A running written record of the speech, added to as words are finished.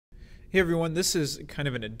Hey everyone, this is kind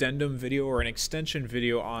of an addendum video or an extension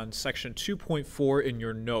video on section 2.4 in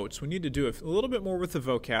your notes. We need to do a little bit more with the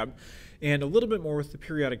vocab and a little bit more with the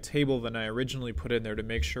periodic table than I originally put in there to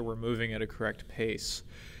make sure we're moving at a correct pace.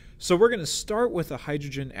 So we're going to start with a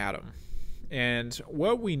hydrogen atom. And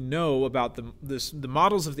what we know about the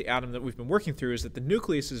models of the atom that we've been working through is that the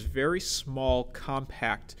nucleus is very small,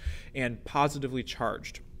 compact, and positively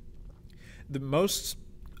charged. The most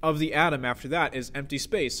of the atom after that is empty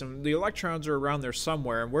space, and the electrons are around there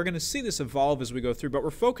somewhere, and we're going to see this evolve as we go through, but we're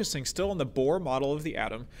focusing still on the Bohr model of the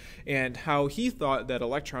atom and how he thought that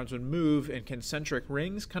electrons would move in concentric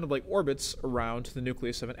rings, kind of like orbits, around the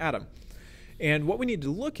nucleus of an atom. And what we need to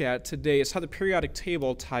look at today is how the periodic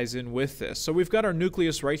table ties in with this. So we've got our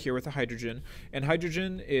nucleus right here with the hydrogen, and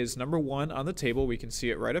hydrogen is number 1 on the table. We can see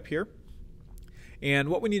it right up here. And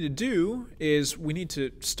what we need to do is we need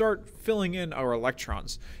to start filling in our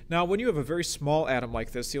electrons. Now, when you have a very small atom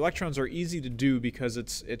like this, the electrons are easy to do because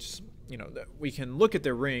we can look at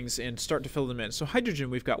their rings and start to fill them in. So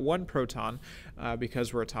hydrogen, we've got 1 proton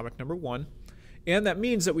because we're atomic number 1. And that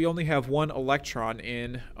means that we only have 1 electron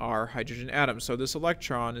in our hydrogen atom. So this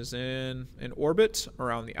electron is in an orbit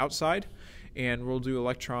around the outside, and we'll do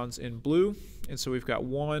electrons in blue. And so we've got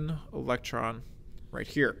 1 electron right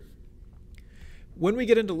here. When we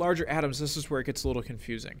get into larger atoms, this is where it gets a little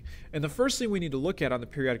confusing. And the first thing we need to look at on the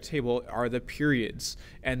periodic table are the periods.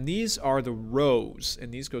 And these are the rows.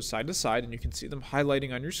 And these go side to side, and you can see them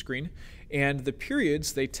highlighting on your screen. And the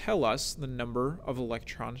periods, they tell us the number of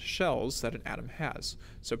electron shells that an atom has.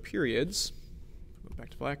 So periods, go back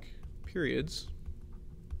to black, periods,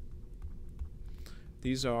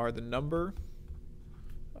 these are the number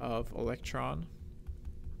of electron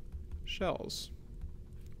shells,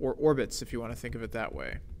 or orbits if you want to think of it that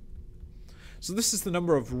way. So this is the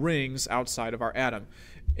number of rings outside of our atom.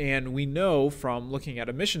 And we know from looking at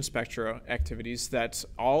emission spectra activities that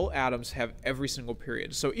all atoms have every single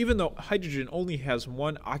period. So even though hydrogen only has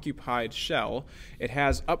 1 occupied shell, it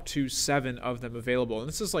has up to 7 of them available. And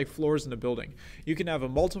this is like floors in a building. You can have a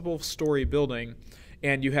multiple-story building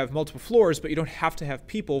and you have multiple floors, but you don't have to have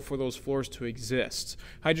people for those floors to exist.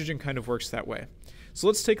 Hydrogen kind of works that way. So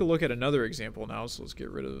let's take a look at another example now. So let's get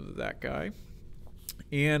rid of that guy.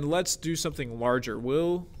 And let's do something larger.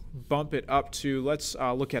 We'll bump it up to, let's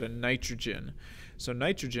look at a nitrogen. So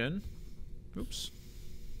nitrogen, oops,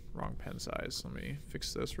 wrong pen size. Let me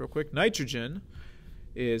fix this real quick. Nitrogen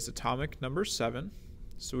is atomic number 7.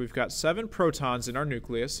 So we've got 7 protons in our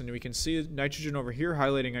nucleus, and we can see nitrogen over here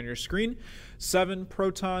highlighting on your screen. 7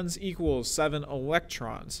 protons equals 7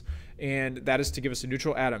 electrons, and that is to give us a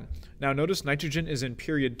neutral atom. Now notice nitrogen is in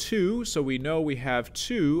period 2, so we know we have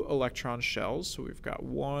 2 electron shells. So we've got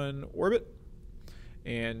 1 orbit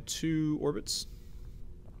and 2 orbits.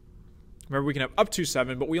 Remember, we can have up to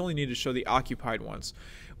 7, but we only need to show the occupied ones.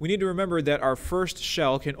 We need to remember that our first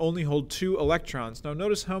shell can only hold 2 electrons. Now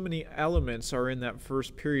notice how many elements are in that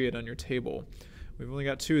first period on your table. We've only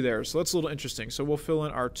got 2 there, so that's a little interesting. So we'll fill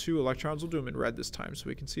in our 2 electrons. We'll do them in red this time so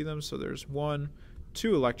we can see them. So there's 1,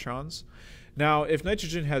 2 electrons. Now, if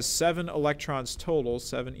nitrogen has 7 electrons total,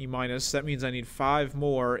 7 E minus, that means I need 5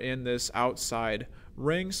 more in this outside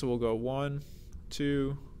ring. So we'll go 1,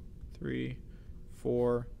 2, 3,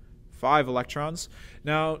 4, 5 electrons.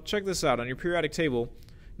 Now, check this out. On your periodic table,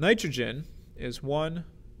 nitrogen is 1,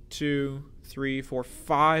 2, 3, 4,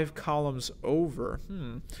 5 columns over.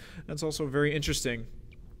 That's also very interesting.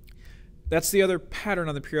 That's the other pattern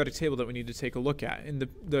on the periodic table that we need to take a look at. In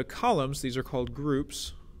the columns, these are called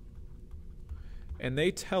groups, and they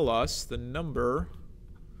tell us the number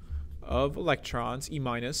of electrons, E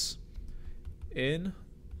minus, in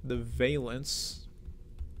the valence.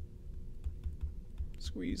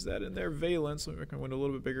 Squeeze that in there, valence. Let me make my window a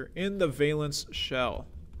little bit bigger. In the valence shell.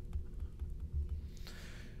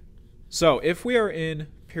 So if we are in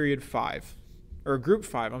period 5, or group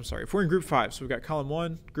 5, I'm sorry, if we're in group 5, so we've got column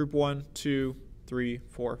 1, group 1, 2, 3,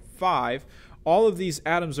 4, 5, all of these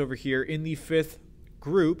atoms over here in the 5th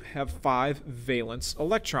group have 5 valence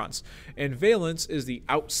electrons. And valence is the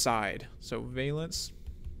outside. So valence,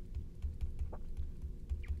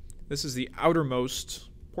 this is the outermost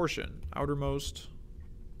portion. Outermost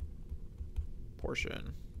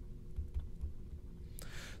portion.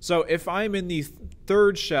 So if I'm in the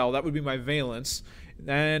 3rd shell, that would be my valence.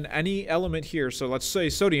 Then any element here, so let's say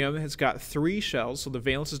sodium has got 3 shells, so the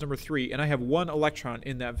valence is number 3, and I have 1 electron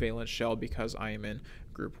in that valence shell because I am in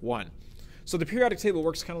group 1. So the periodic table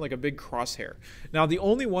works kind of like a big crosshair. Now, the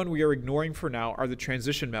only one we are ignoring for now are the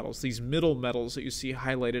transition metals, these middle metals that you see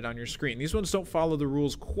highlighted on your screen. These ones don't follow the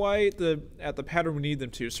rules quite at the pattern we need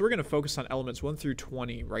them to, so we're going to focus on elements 1 through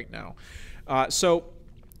 20 right now. So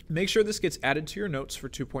Make sure this gets added to your notes for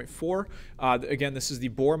 2.4. Again, this is the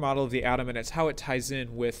Bohr model of the atom, and it's how it ties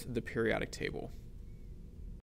in with the periodic table.